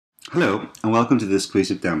Hello and welcome to this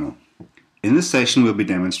exclusive demo. In this session we'll be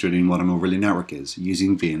demonstrating what an overlay network is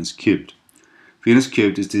using VNS Cubed. VNS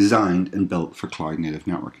Cubed is designed and built for cloud native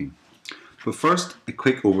networking. But first, a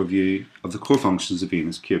quick overview of the core functions of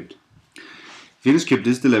VNS Cubed. VNS Cubed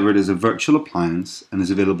is delivered as a virtual appliance and is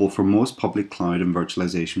available for most public cloud and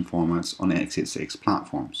virtualization formats on x86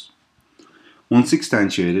 platforms. Once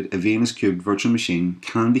instantiated, a VNS Cubed virtual machine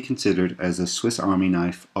can be considered as a Swiss Army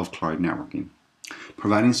knife of cloud networking,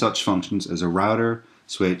 providing such functions as a router,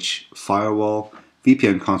 switch, firewall,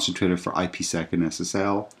 VPN concentrator for IPsec and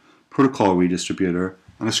SSL, protocol redistributor,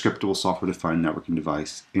 and a scriptable software-defined networking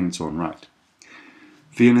device in its own right.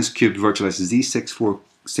 VNS Cubed virtualizes these six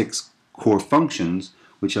core functions,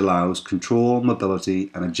 which allows control,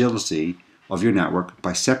 mobility, and agility of your network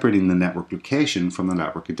by separating the network location from the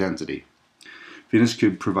network identity. VNS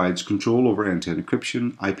Cubed provides control over end-to-end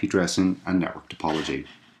encryption, IP addressing, and network topology.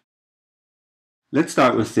 Let's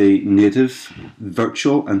start with the native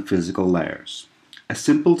virtual and physical layers. A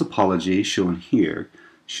simple topology shown here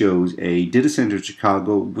shows a data center in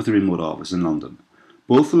Chicago with a remote office in London.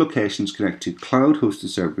 Both the locations connect to cloud-hosted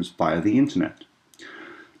servers via the internet.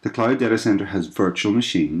 The cloud data center has virtual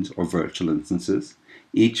machines or virtual instances.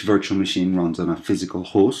 Each virtual machine runs on a physical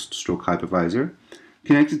host stroke hypervisor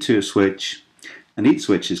connected to a switch, and each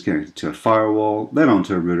switch is connected to a firewall, then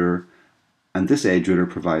onto a router, and this edge router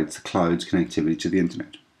provides the cloud's connectivity to the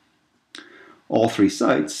internet. All three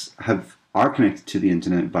sites are connected to the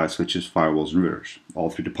internet via switches, firewalls, and routers. All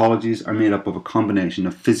three topologies are made up of a combination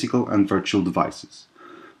of physical and virtual devices.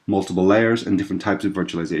 Multiple layers and different types of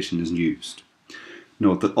virtualization is used.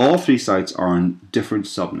 Note that all three sites are on different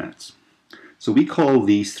subnets. So we call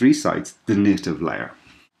these three sites the native layer.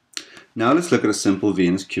 Now let's look at a simple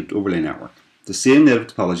VNS Cubed overlay network. The same native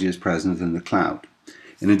topology is present in the cloud.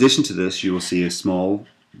 In addition to this, you will see a small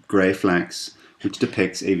grey flex which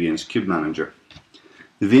depicts a VNS Cubed manager.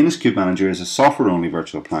 The VNS Cubed manager is a software-only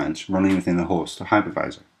virtual appliance running within the host or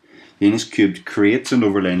hypervisor. VNS Cubed creates an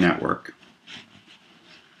overlay network,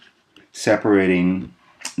 separating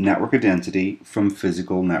network identity from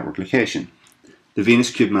physical network location. The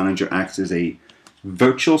VNS Cubed manager acts as a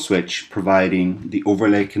virtual switch, providing the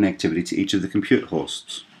overlay connectivity to each of the compute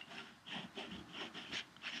hosts.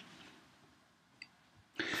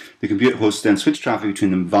 The compute hosts then switch traffic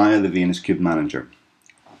between them via the VNS Cubed manager.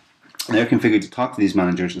 They are configured to talk to these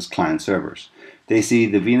managers as client servers. They see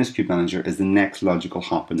the VNS Cubed manager as the next logical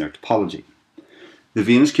hop in their topology. The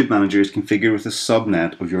VNS Cubed manager is configured with a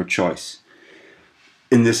subnet of your choice.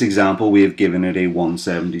 In this example, we have given it a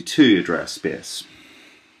 172 address space.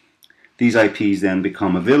 These IPs then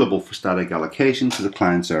become available for static allocation to the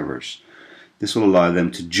client servers. This will allow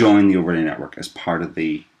them to join the overlay network as part of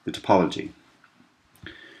the topology.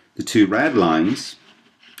 The two red lines,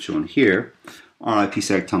 shown here, are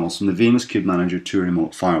IPsec tunnels from the VNS Cubed manager to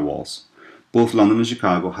remote firewalls. Both London and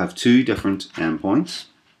Chicago have two different endpoints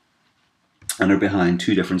and are behind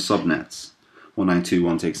two different subnets,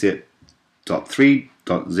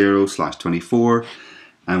 192.168.3.0/24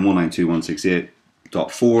 and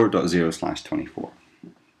 192.168.4.0/24.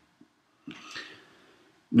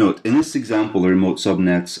 Note, in this example, the remote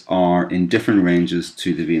subnets are in different ranges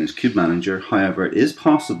to the VNS Cubed manager. However, it is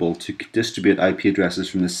possible to distribute IP addresses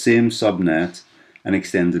from the same subnet and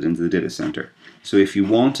extend it into the data center. So if you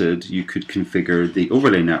wanted, you could configure the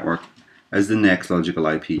overlay network as the next logical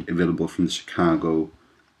IP available from the Chicago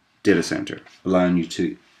data center, allowing you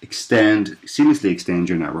to seamlessly extend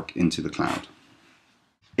your network into the cloud.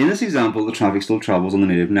 In this example, the traffic still travels on the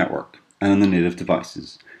native network and on the native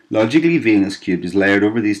devices. Logically, VNS Cubed is layered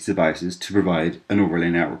over these devices to provide an overlay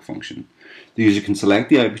network function. The user can select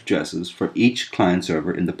the IP addresses for each client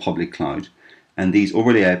server in the public cloud, and these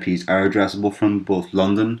overlay IPs are addressable from both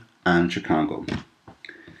London and Chicago.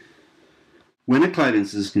 When a cloud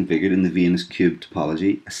instance is configured in the VNS Cubed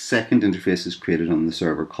topology, a second interface is created on the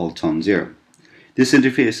server called TON0. This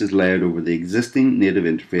interface is layered over the existing native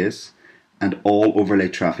interface, and all overlay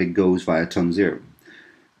traffic goes via TON0.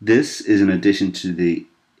 This is in addition to the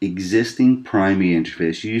existing primary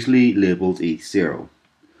interface, usually labeled ETH0.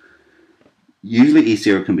 Usually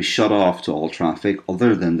ETH0 can be shut off to all traffic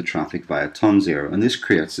other than the traffic via TON0, and this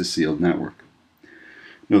creates a sealed network.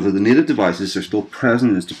 Note that the native devices are still present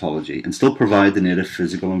in this topology and still provide the native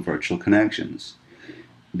physical and virtual connections.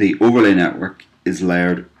 The overlay network is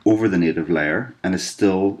layered over the native layer and is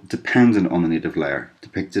still dependent on the native layer,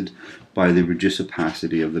 depicted by the reduced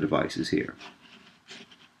opacity of the devices here.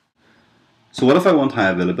 So what if I want high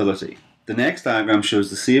availability? The next diagram shows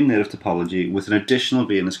the same native topology with an additional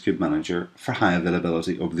VNS Cubed manager for high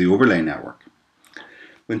availability over the overlay network.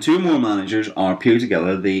 When two or more managers are paired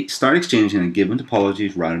together, they start exchanging a given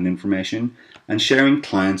topology's routing information and sharing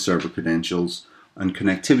client-server credentials and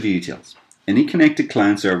connectivity details. Any connected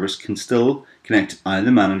client servers can still connect to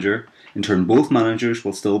either manager. In turn, both managers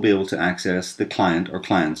will still be able to access the client or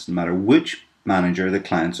clients, no matter which manager the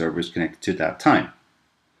client server is connected to at that time.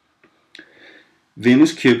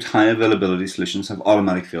 Venus Cubed high availability solutions have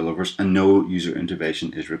automatic failovers and no user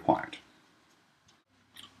intervention is required.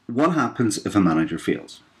 What happens if a manager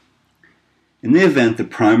fails? In the event the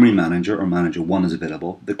primary manager or manager 1 is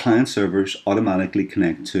available, the client servers automatically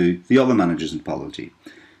connect to the other managers in Topology.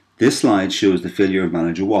 This slide shows the failure of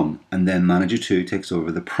manager 1, and then manager 2 takes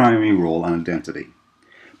over the primary role and identity.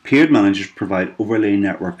 Paired managers provide overlay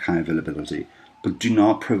network high availability, but do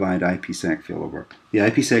not provide IPsec failover. The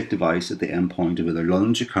IPsec device at the endpoint of either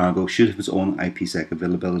London, Chicago should have its own IPsec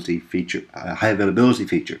availability feature, high availability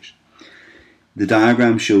features. The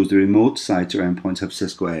diagram shows the remote sites or endpoints have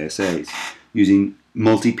Cisco ASAs using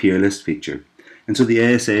multi-peer list feature. And so the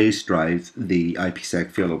ASAs drive the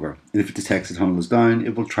IPsec failover. And if it detects a tunnel is down,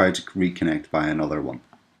 it will try to reconnect via another one.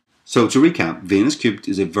 So to recap, Venus Cubed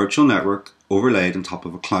is a virtual network overlaid on top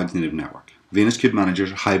of a cloud-native network. Venus Cubed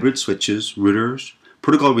manages hybrid switches, routers,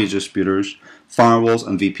 protocol redistributors, firewalls,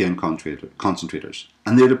 and VPN concentrators,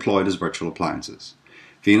 and they're deployed as virtual appliances.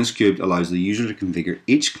 Venus Cubed allows the user to configure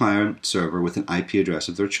each client server with an IP address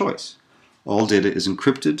of their choice. All data is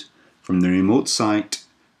encrypted from the remote site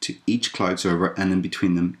to each cloud server, and in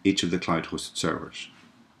between them, each of the cloud-hosted servers.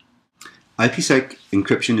 IPsec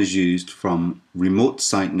encryption is used from remote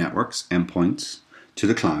site networks, endpoints, to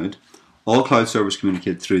the cloud. All cloud servers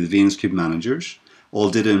communicate through the Venus Cubed managers.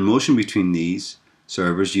 All data in motion between these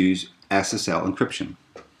servers use SSL encryption.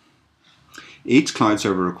 Each cloud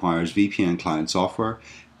server requires VPN client software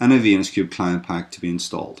and a Venus Cubed client pack to be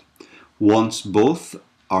installed. Once both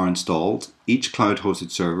are installed, each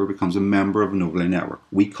cloud-hosted server becomes a member of an overlay network.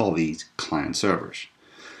 We call these client servers.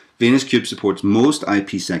 Venus Cubed supports most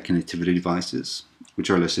IPsec connectivity devices,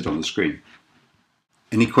 which are listed on the screen.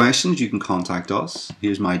 Any questions, you can contact us.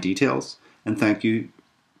 Here's my details, and thank you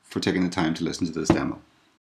for taking the time to listen to this demo.